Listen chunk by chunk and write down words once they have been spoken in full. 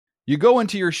You go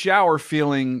into your shower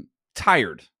feeling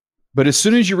tired, but as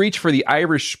soon as you reach for the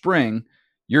Irish Spring,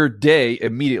 your day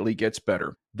immediately gets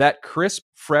better. That crisp,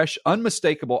 fresh,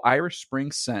 unmistakable Irish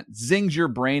Spring scent zings your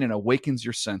brain and awakens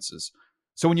your senses.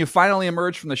 So when you finally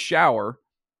emerge from the shower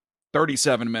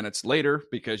 37 minutes later,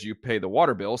 because you pay the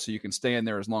water bill so you can stay in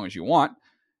there as long as you want,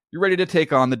 you're ready to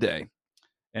take on the day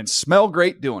and smell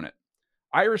great doing it.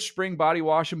 Irish Spring Body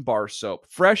Wash and Bar Soap.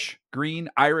 Fresh, green,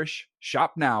 Irish.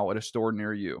 Shop now at a store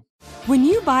near you. When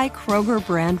you buy Kroger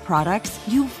brand products,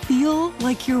 you feel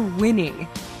like you're winning.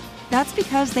 That's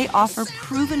because they offer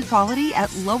proven quality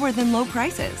at lower than low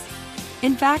prices.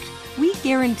 In fact, we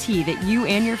guarantee that you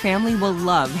and your family will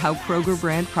love how Kroger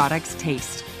brand products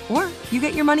taste, or you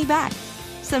get your money back.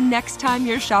 So next time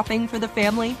you're shopping for the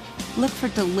family, look for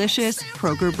delicious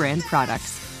Kroger brand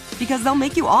products, because they'll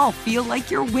make you all feel like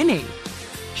you're winning.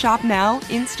 Shop now,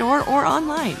 in-store, or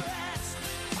online.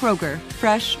 Kroger,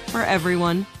 fresh for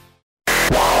everyone.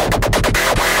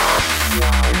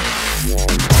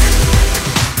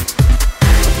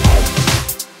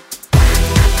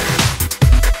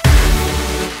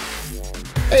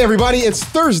 Hey everybody, it's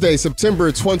Thursday, September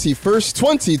 21st,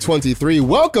 2023.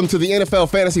 Welcome to the NFL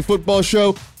Fantasy Football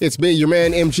Show. It's me, your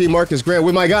man, MG Marcus Grant,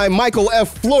 with my guy, Michael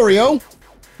F. Florio.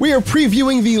 We are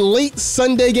previewing the late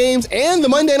Sunday games and the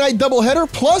Monday night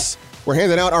doubleheader, plus we're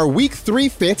handing out our Week 3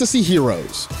 Fantasy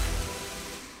Heroes.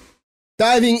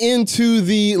 Diving into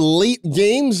the late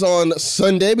games on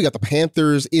Sunday, we got the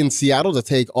Panthers in Seattle to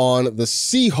take on the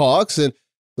Seahawks. And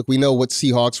look, we know what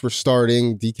Seahawks were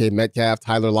starting. DK Metcalf,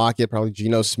 Tyler Lockett, probably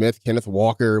Geno Smith, Kenneth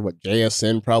Walker,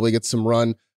 JSN probably gets some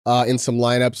run in some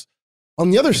lineups.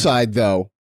 On the other side, though,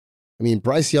 I mean,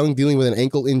 Bryce Young dealing with an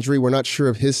ankle injury. We're not sure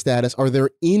of his status. Are there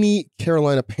any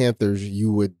Carolina Panthers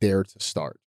you would dare to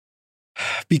start?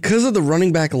 Because of the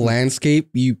running back landscape,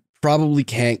 you probably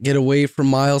can't get away from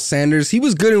Miles Sanders. He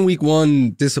was good in week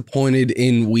 1, disappointed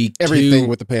in week 2. Everything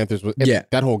with the Panthers was, yeah.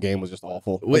 That whole game was just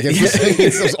awful.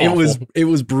 It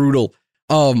was brutal.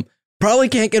 Probably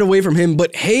can't get away from him,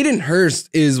 but Hayden Hurst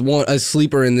is a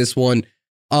sleeper in this one.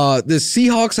 The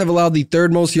Seahawks have allowed the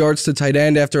third most yards to tight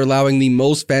end after allowing the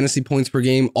most fantasy points per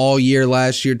game all year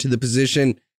last year to the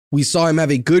position. We saw him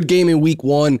have a good game in week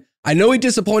 1. I know he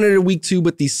disappointed in week 2,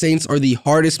 but the Saints are the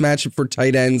hardest matchup for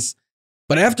tight ends.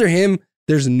 But after him,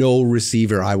 there's no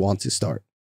receiver I want to start.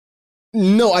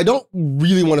 No, I don't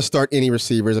really want to start any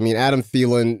receivers. I mean, Adam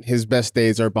Thielen, his best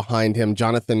days are behind him.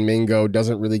 Jonathan Mingo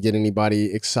doesn't really get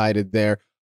anybody excited there.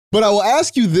 But I will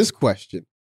ask you this question.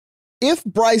 If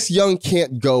Bryce Young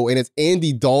can't go and it's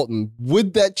Andy Dalton,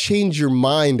 would that change your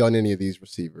mind on any of these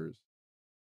receivers?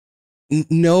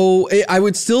 No, I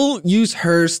would still use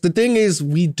Hurst. The thing is,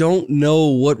 we don't know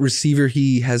what receiver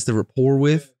he has the rapport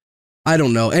with. I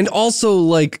don't know. And also,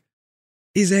 like,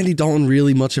 is Andy Dalton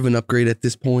really much of an upgrade at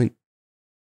this point?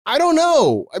 I don't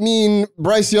know. I mean,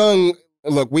 Bryce Young,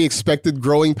 look, we expected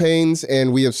growing pains,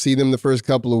 and we have seen them the first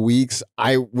couple of weeks.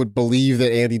 I would believe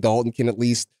that Andy Dalton can at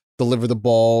least deliver the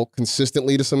ball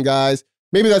consistently to some guys.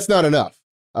 Maybe that's not enough.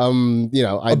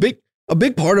 A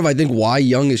big part of, I think, why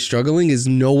Young is struggling is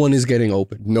no one is getting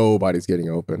open. Nobody's getting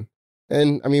open.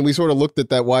 And I mean, we sort of looked at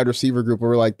that wide receiver group and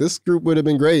we're like, this group would have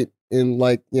been great in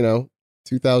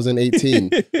 2018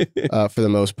 for the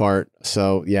most part.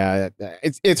 So yeah,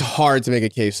 it's hard to make a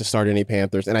case to start any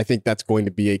Panthers. And I think that's going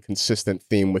to be a consistent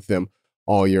theme with them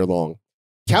all year long.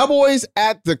 Cowboys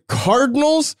at the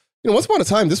Cardinals. Once upon a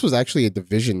time, this was actually a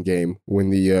division game when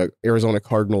the Arizona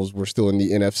Cardinals were still in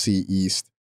the NFC East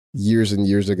years and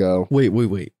years ago. Wait.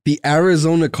 The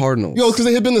Arizona Cardinals. Because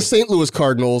they had been the St. Louis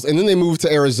Cardinals, and then they moved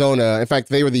to Arizona. In fact,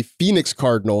 they were the Phoenix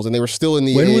Cardinals, and they were still in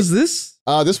the... When was this?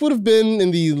 This would have been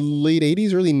in the late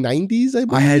 80s, early 90s, I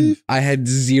believe. I had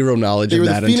zero knowledge of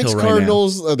that until right now. They were the Phoenix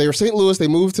Cardinals. They were St. Louis. They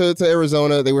moved to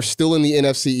Arizona. They were still in the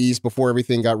NFC East before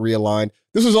everything got realigned.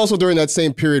 This was also during that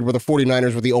same period where the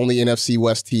 49ers were the only NFC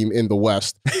West team in the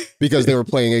West because they were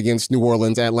playing against New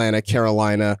Orleans, Atlanta,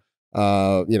 Carolina.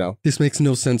 This makes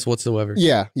no sense whatsoever.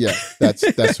 Yeah.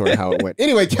 That's sort of how it went.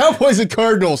 Anyway, Cowboys and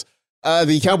Cardinals.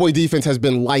 The Cowboy defense has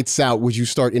been lights out. Would you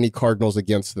start any Cardinals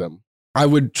against them? I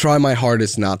would try my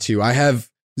hardest not to. I have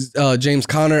James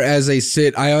Conner as a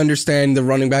sit. I understand the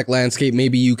running back landscape.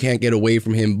 Maybe you can't get away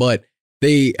from him, but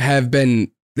they've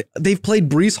played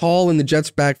Breece Hall in the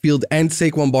Jets backfield and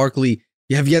Saquon Barkley.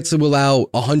 You have yet to allow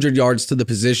 100 yards to the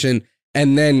position.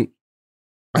 And then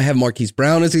I have Marquise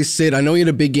Brown as a sit. I know he had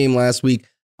a big game last week.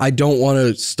 I don't want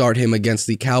to start him against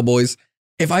the Cowboys.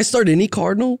 If I start any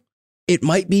Cardinal, it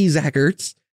might be Zach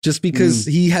Ertz, just because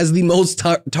he has the most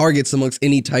targets amongst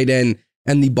any tight end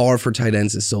and the bar for tight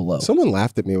ends is so low. Someone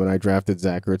laughed at me when I drafted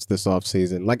Zach Ertz this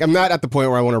offseason. Like, I'm not at the point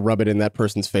where I want to rub it in that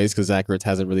person's face because Zach Ertz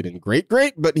hasn't really been great,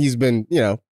 but he's been,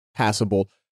 passable.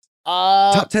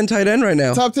 Top 10 tight end right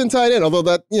now. Top 10 tight end, although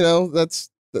that,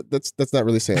 that's not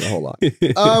really saying a whole lot.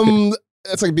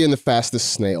 That's like being the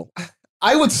fastest snail.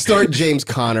 I would start James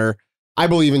Conner. I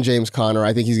believe in James Conner.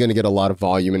 I think he's going to get a lot of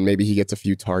volume, and maybe he gets a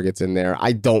few targets in there.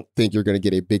 I don't think you're going to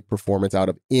get a big performance out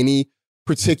of any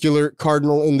particular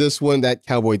Cardinal in this one. That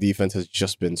Cowboy defense has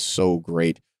just been so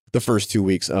great the first 2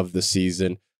 weeks of the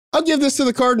season. I'll give this to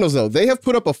the Cardinals, though. They have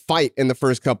put up a fight in the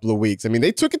first couple of weeks. I mean,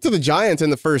 they took it to the Giants in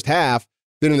the first half.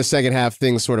 Then in the second half,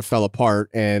 things sort of fell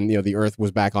apart, and the earth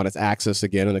was back on its axis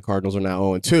again, and the Cardinals are now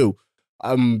 0-2.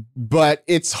 But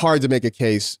it's hard to make a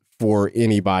case for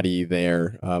anybody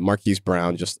there. Marquise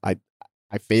Brown, I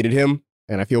faded him,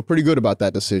 and I feel pretty good about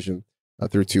that decision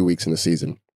through 2 weeks in the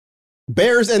season.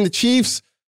 Bears and the Chiefs.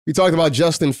 We talked about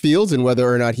Justin Fields and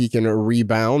whether or not he can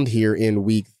rebound here in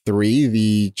week 3.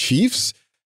 The Chiefs,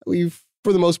 we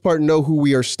for the most part know who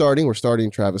we are starting. We're starting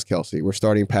Travis Kelce. We're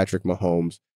starting Patrick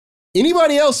Mahomes.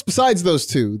 Anybody else besides those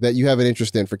two that you have an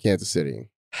interest in for Kansas City?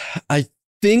 I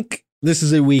think this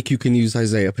is a week you can use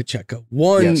Isaiah Pacheco.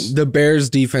 Yes. The Bears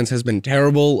defense has been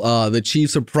terrible. The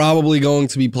Chiefs are probably going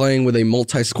to be playing with a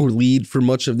multi-score lead for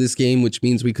much of this game, which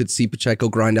means we could see Pacheco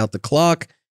grind out the clock.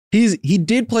 He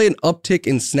did play an uptick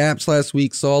in snaps last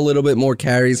week, saw a little bit more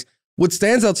carries. What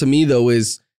stands out to me, though,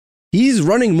 is he's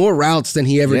running more routes than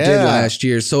he ever did last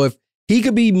year. So if he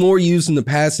could be more used in the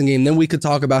passing game, then we could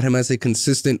talk about him as a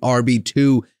consistent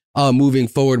RB2 moving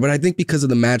forward. But I think because of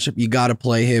the matchup, you got to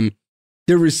play him.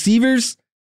 The receivers,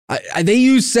 they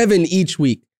use 7 each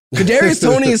week. Kadarius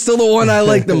Toney is still the one I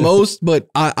like the most, but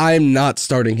I'm not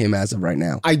starting him as of right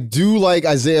now. I do like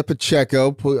Isaiah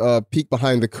Pacheco. Peek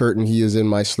behind the curtain. He is in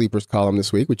my sleepers column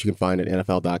this week, which you can find at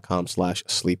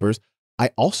NFL.com/sleepers.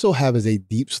 I also have as a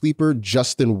deep sleeper,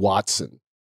 Justin Watson.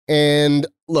 And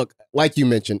look, like you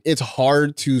mentioned, it's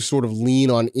hard to sort of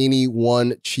lean on any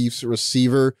one Chiefs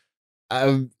receiver.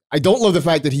 I don't love the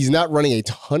fact that he's not running a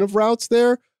ton of routes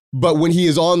there, but when he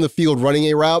is on the field running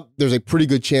a route, there's a pretty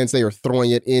good chance they are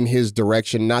throwing it in his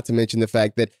direction, not to mention the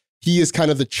fact that he is kind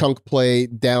of the chunk play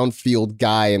downfield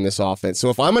guy in this offense. So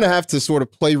if I'm going to have to sort of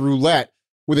play roulette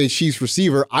with a Chiefs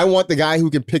receiver, I want the guy who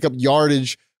can pick up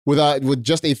yardage with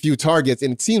just a few targets,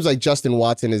 and it seems like Justin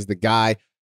Watson is the guy.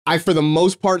 I, for the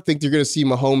most part, think you're going to see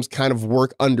Mahomes kind of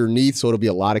work underneath, so it'll be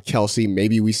a lot of Kelce.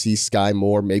 Maybe we see Sky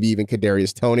Moore, maybe even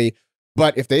Kadarius Toney.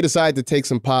 But if they decide to take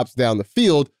some pops down the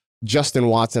field, Justin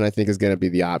Watson, I think, is going to be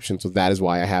the option. So that is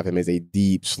why I have him as a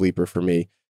deep sleeper for me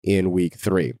in week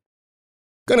 3.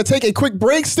 Going to take a quick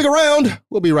break. Stick around.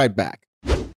 We'll be right back.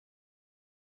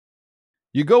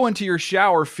 You go into your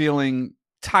shower feeling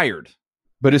tired,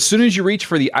 but as soon as you reach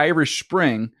for the Irish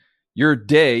Spring, your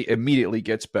day immediately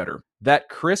gets better. That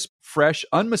crisp, fresh,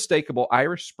 unmistakable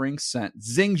Irish Spring scent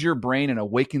zings your brain and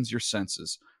awakens your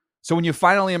senses. So when you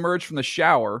finally emerge from the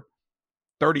shower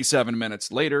 37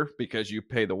 minutes later, because you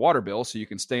pay the water bill so you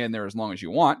can stay in there as long as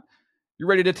you want, you're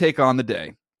ready to take on the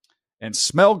day and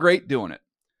smell great doing it.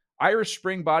 Irish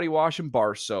Spring Body Wash and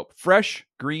Bar Soap. Fresh,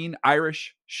 green,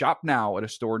 Irish. Shop now at a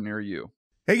store near you.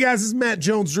 Hey guys, this is Matt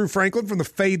Jones, Drew Franklin from the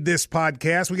Fade This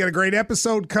podcast. We got a great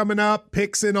episode coming up.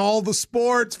 Picks in all the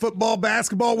sports, football,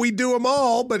 basketball, we do them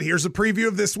all. But here's a preview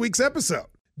of this week's episode.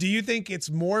 Do you think it's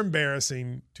more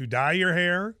embarrassing to dye your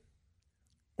hair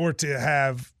or to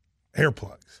have hair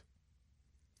plugs?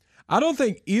 I don't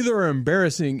think either are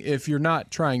embarrassing if you're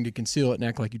not trying to conceal it and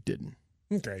act like you didn't.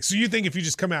 Okay, so you think if you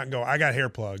just come out and go, I got hair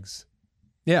plugs.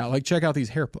 Yeah, like check out these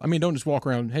hair plugs. I mean, don't just walk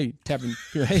around, hey, tapping,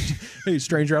 hey,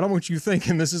 stranger, I don't want you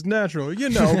thinking this is natural.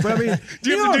 But I mean, do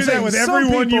you have to do that with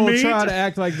everyone you meet? Try to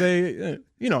act like they,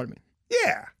 you know what I mean?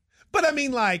 Yeah. But I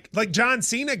mean, like John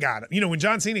Cena got it. When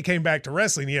John Cena came back to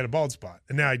wrestling, he had a bald spot,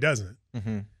 and now he doesn't.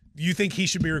 Mm-hmm. You think he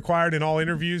should be required in all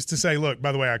interviews to say, look,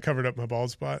 by the way, I covered up my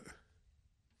bald spot?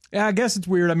 Yeah, I guess it's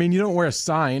weird. I mean, you don't wear a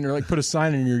sign or put a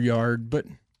sign in your yard, but.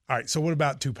 All right, so what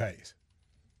about toupees?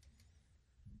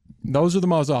 Those are the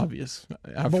most obvious.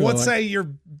 But let's say you're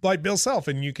like Bill Self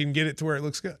and you can get it to where it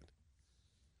looks good.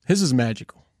 His is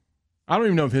magical. I don't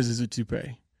even know if his is a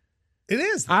toupee. It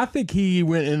is. I think he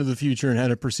went into the future and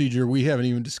had a procedure we haven't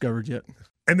even discovered yet.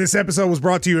 And this episode was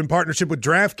brought to you in partnership with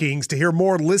DraftKings. To hear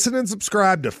more, listen and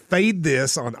subscribe to Fade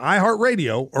This on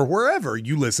iHeartRadio or wherever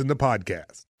you listen to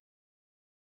podcasts.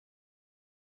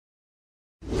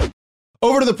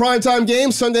 Over to the primetime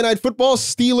game, Sunday Night Football,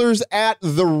 Steelers at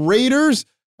the Raiders.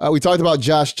 We talked about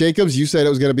Josh Jacobs. You said it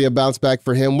was going to be a bounce back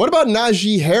for him. What about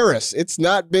Najee Harris? It's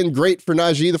not been great for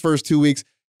Najee the first 2 weeks.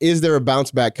 Is there a bounce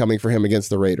back coming for him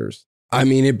against the Raiders? I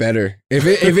mean, it better. If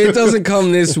it doesn't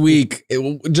come this week,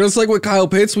 just like with Kyle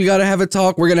Pitts, we got to have a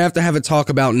talk. We're going to have a talk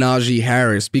about Najee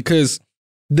Harris because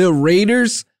the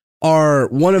Raiders are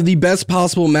one of the best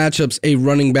possible matchups a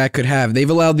running back could have. They've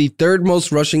allowed the third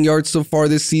most rushing yards so far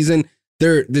this season.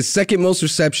 They're the second most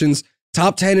receptions,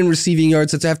 top 10 in receiving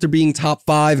yards. That's after being top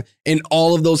 5 in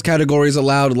all of those categories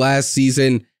allowed last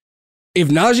season. If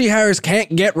Najee Harris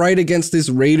can't get right against this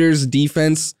Raiders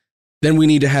defense, then we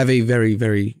need to have a very,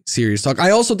 very serious talk.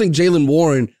 I also think Jaylen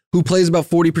Warren, who plays about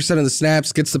 40% of the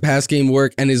snaps, gets the pass game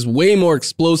work, and is way more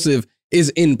explosive, is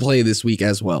in play this week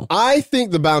as well. I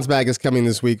think the bounce back is coming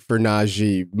this week for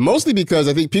Najee, mostly because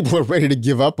I think people are ready to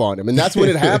give up on him. And that's when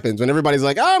it happens, when everybody's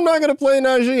like, I'm not going to play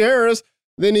Najee Harris.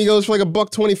 Then he goes for like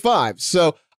 $125.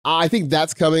 So I think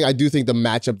that's coming. I do think the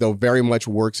matchup, though, very much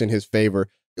works in his favor.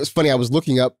 It was funny. I was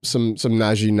looking up some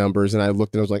Najee numbers, and I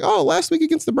looked and I was like, oh, last week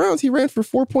against the Browns, he ran for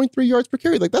 4.3 yards per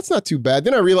carry. Like, that's not too bad.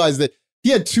 Then I realized that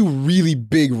he had 2 really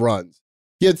big runs.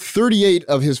 He had 38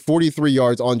 of his 43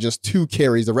 yards on just 2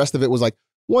 carries. The rest of it was like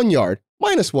 1 yard,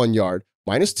 -1 yard,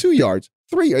 -2 yards,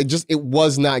 3. It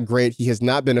was not great. He has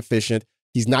not been efficient.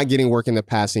 He's not getting work in the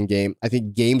passing game. I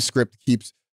think game script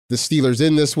keeps the Steelers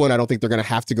in this one. I don't think they're going to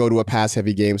have to go to a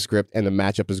pass-heavy game script, and the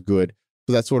matchup is good.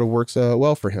 So that sort of works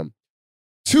well for him.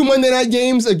 2 Monday night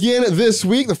games again this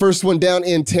week. The first one down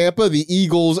in Tampa, the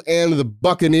Eagles and the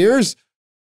Buccaneers.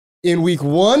 In week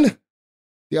 1,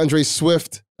 DeAndre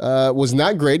Swift was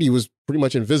not great. He was pretty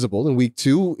much invisible. In week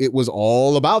 2, it was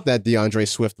all about that DeAndre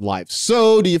Swift life.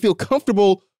 So do you feel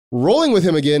comfortable rolling with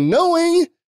him again, knowing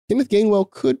Kenneth Gainwell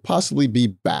could possibly be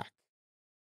back?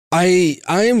 I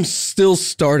am still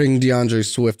starting DeAndre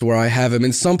Swift where I have him.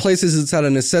 In some places, it's out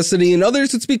of necessity. In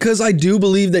others, it's because I do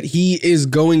believe that he is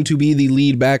going to be the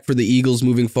lead back for the Eagles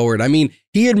moving forward. I mean,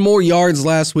 he had more yards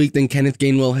last week than Kenneth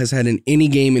Gainwell has had in any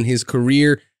game in his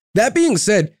career. That being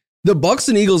said, the Bucs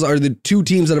and Eagles are the 2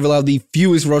 teams that have allowed the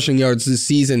fewest rushing yards this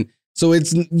season. So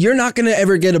you're not going to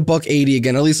ever get $180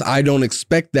 again. At least I don't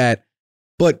expect that.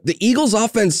 But the Eagles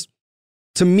offense,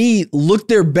 to me, looked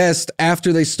their best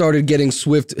after they started getting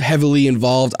Swift heavily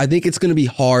involved. I think it's going to be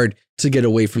hard to get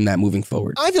away from that moving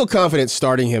forward. I feel confident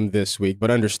starting him this week, but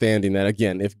understanding that,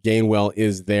 again, if Gainwell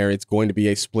is there, it's going to be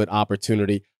a split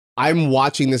opportunity. I'm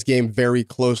watching this game very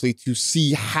closely to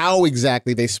see how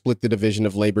exactly they split the division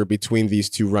of labor between these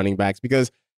 2 running backs,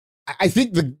 because I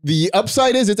think the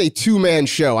upside is it's a 2-man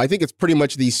show. I think it's pretty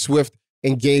much the Swift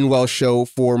and Gainwell show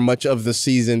for much of the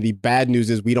season. The bad news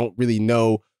is we don't really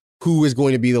know who is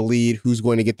going to be the lead, who's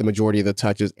going to get the majority of the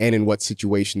touches, and in what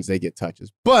situations they get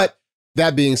touches. But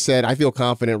that being said, I feel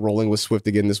confident rolling with Swift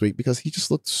again this week because he just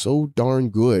looked so darn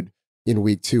good in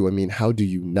week 2. I mean, how do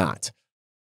you not?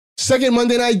 Second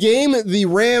Monday night game, the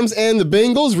Rams and the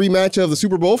Bengals, rematch of the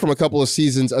Super Bowl from a couple of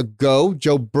seasons ago.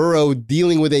 Joe Burrow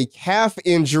dealing with a calf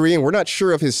injury, and we're not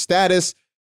sure of his status.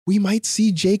 We might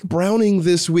see Jake Browning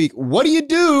this week. What do you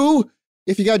do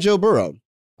if you got Joe Burrow?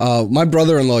 My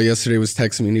brother-in-law yesterday was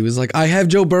texting me, and he was like, I have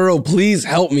Joe Burrow. Please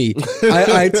help me.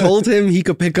 I told him he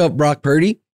could pick up Brock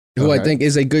Purdy, who I think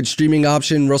is a good streaming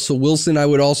option. Russell Wilson, I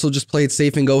would also just play it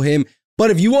safe and go him. But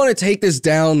if you want to take this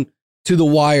down to the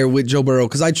wire with Joe Burrow,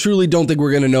 because I truly don't think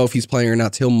we're going to know if he's playing or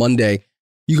not till Monday,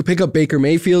 you could pick up Baker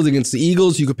Mayfield against the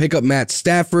Eagles. You could pick up Matt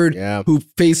Stafford, who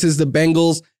faces the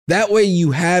Bengals. That way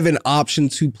you have an option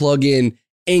to plug in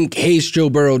case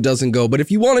Joe Burrow doesn't go. But if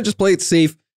you want to just play it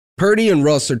safe, Purdy and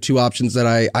Russ are 2 options that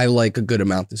I like a good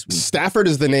amount this week. Stafford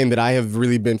is the name that I have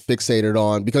really been fixated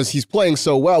on because he's playing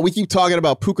so well. We keep talking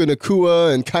about Puka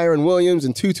Nacua and Kyron Williams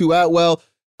and Tutu Atwell.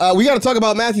 We got to talk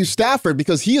about Matthew Stafford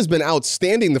because he has been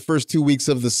outstanding the first 2 weeks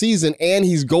of the season, and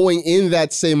he's going in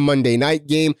that same Monday night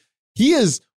game. He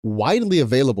is widely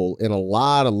available in a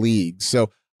lot of leagues.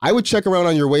 So I would check around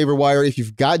on your waiver wire. If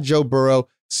you've got Joe Burrow,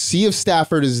 see if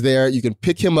Stafford is there. You can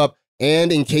pick him up.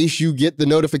 And in case you get the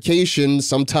notification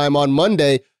sometime on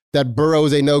Monday that Burrow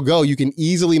is a no-go, you can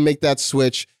easily make that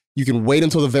switch. You can wait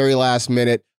until the very last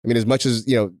minute. I mean, as much as,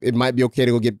 it might be okay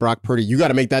to go get Brock Purdy, you got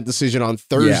to make that decision on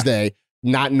Thursday,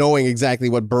 not knowing exactly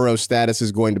what Burrow's status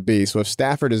is going to be. So if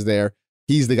Stafford is there,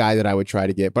 he's the guy that I would try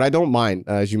to get. But I don't mind,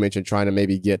 as you mentioned, trying to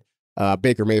maybe get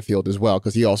Baker Mayfield as well,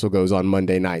 because he also goes on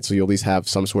Monday night. So you'll at least have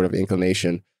some sort of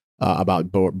inclination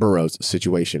about Burrow's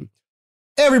situation.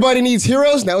 Everybody needs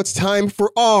heroes. Now it's time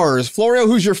for ours. Florio,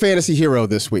 who's your fantasy hero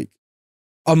this week?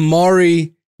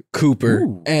 Amari Cooper.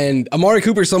 Ooh. And Amari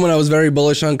Cooper is someone I was very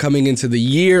bullish on coming into the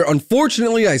year.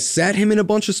 Unfortunately, I sat him in a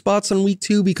bunch of spots on week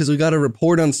 2 because we got a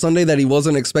report on Sunday that he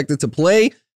wasn't expected to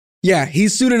play. Yeah, he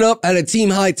suited up at a team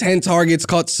high 10 targets,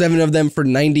 caught 7 of them for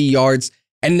 90 yards.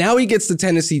 And now he gets the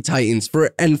Tennessee Titans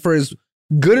for his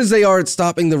good as they are at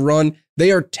stopping the run,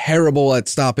 they are terrible at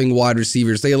stopping wide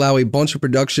receivers. They allow a bunch of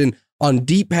production on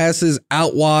deep passes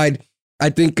out wide. I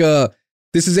think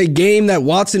this is a game that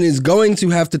Watson is going to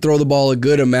have to throw the ball a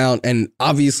good amount, and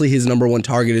obviously his number one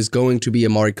target is going to be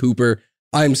Amari Cooper.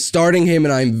 I'm starting him,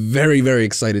 and I'm very, very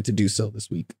excited to do so this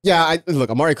week. Yeah, look,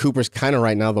 Amari Cooper's kind of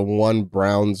right now the one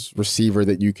Browns receiver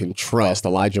that you can trust.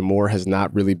 Elijah Moore has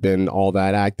not really been all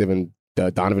that active, and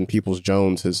Donovan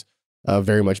Peoples-Jones has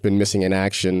very much been missing in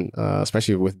action,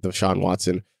 especially with Deshaun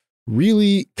Watson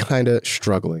really kind of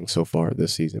struggling so far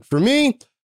this season. For me,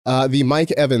 the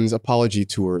Mike Evans apology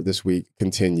tour this week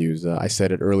continues. I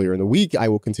said it earlier in the week. I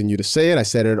will continue to say it. I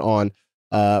said it on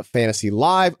Fantasy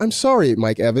Live. I'm sorry,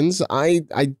 Mike Evans. I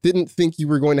didn't think you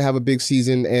were going to have a big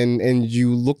season, and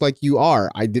you look like you are.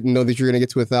 I didn't know that you're going to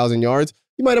get to 1,000 yards.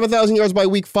 You might have 1,000 yards by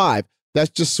week 5. That's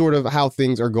just sort of how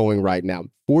things are going right now.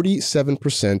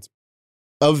 47%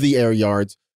 of the air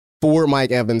yards for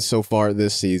Mike Evans so far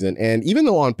this season. And even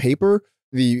though on paper,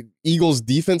 the Eagles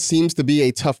defense seems to be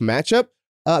a tough matchup,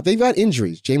 they've got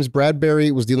injuries. James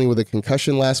Bradbury was dealing with a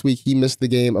concussion last week. He missed the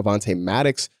game. Avonte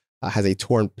Maddox has a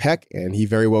torn pec, and he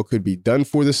very well could be done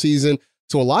for the season.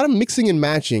 So a lot of mixing and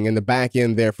matching in the back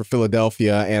end there for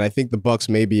Philadelphia, and I think the Bucs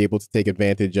may be able to take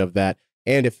advantage of that.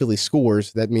 And if Philly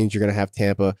scores, that means you're going to have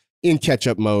Tampa in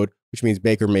catch-up mode, which means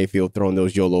Baker Mayfield throwing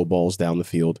those YOLO balls down the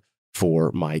field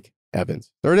for Mike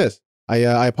Evans. There it is.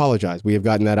 I apologize. We have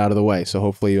gotten that out of the way. So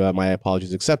hopefully my apology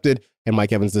is accepted, and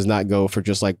Mike Evans does not go for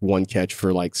just like one catch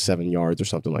for like 7 yards or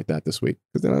something like that this week,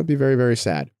 because then I'd be very, very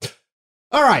sad.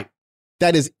 All right.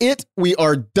 That is it. We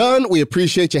are done. We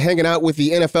appreciate you hanging out with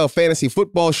the NFL Fantasy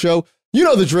Football Show. You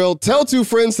know the drill. Tell 2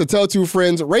 friends to tell 2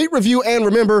 friends. Rate, review, and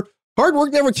remember, hard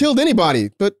work never killed anybody,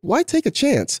 but why take a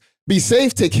chance? Be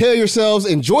safe, take care of yourselves,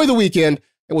 enjoy the weekend,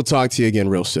 and we'll talk to you again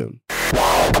real soon.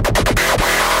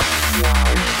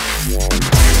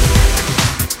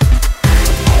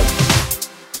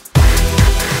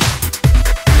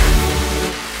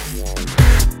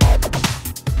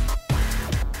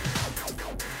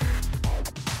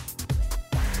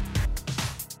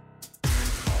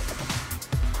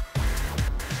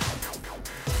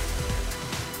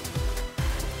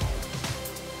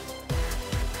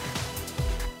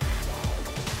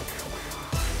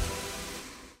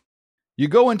 You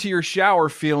go into your shower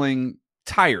feeling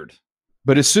tired,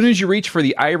 but as soon as you reach for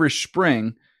the Irish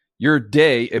Spring, your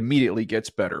day immediately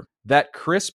gets better. That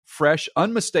crisp, fresh,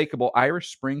 unmistakable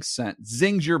Irish Spring scent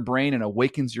zings your brain and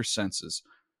awakens your senses.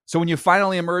 So when you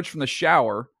finally emerge from the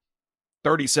shower,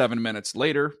 37 minutes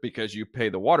later, because you pay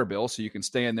the water bill so you can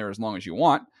stay in there as long as you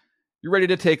want, you're ready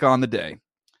to take on the day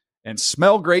and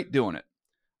smell great doing it.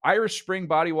 Irish Spring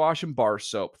Body Wash and Bar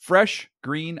Soap. Fresh,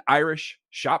 green, Irish.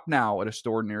 Shop now at a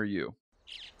store near you.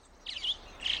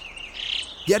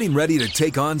 Getting ready to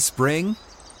take on spring?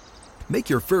 Make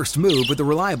your first move with the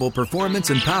reliable performance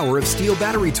and power of Steel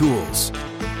battery tools.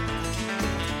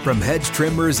 From hedge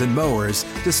trimmers and mowers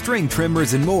to string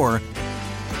trimmers and more,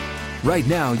 right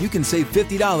now you can save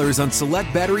 $50 on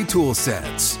select battery tool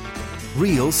sets.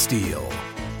 Real Steel.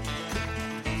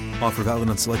 Offer valid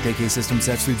on select AK system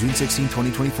sets through June 16,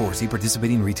 2024. See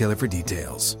participating retailer for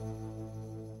details.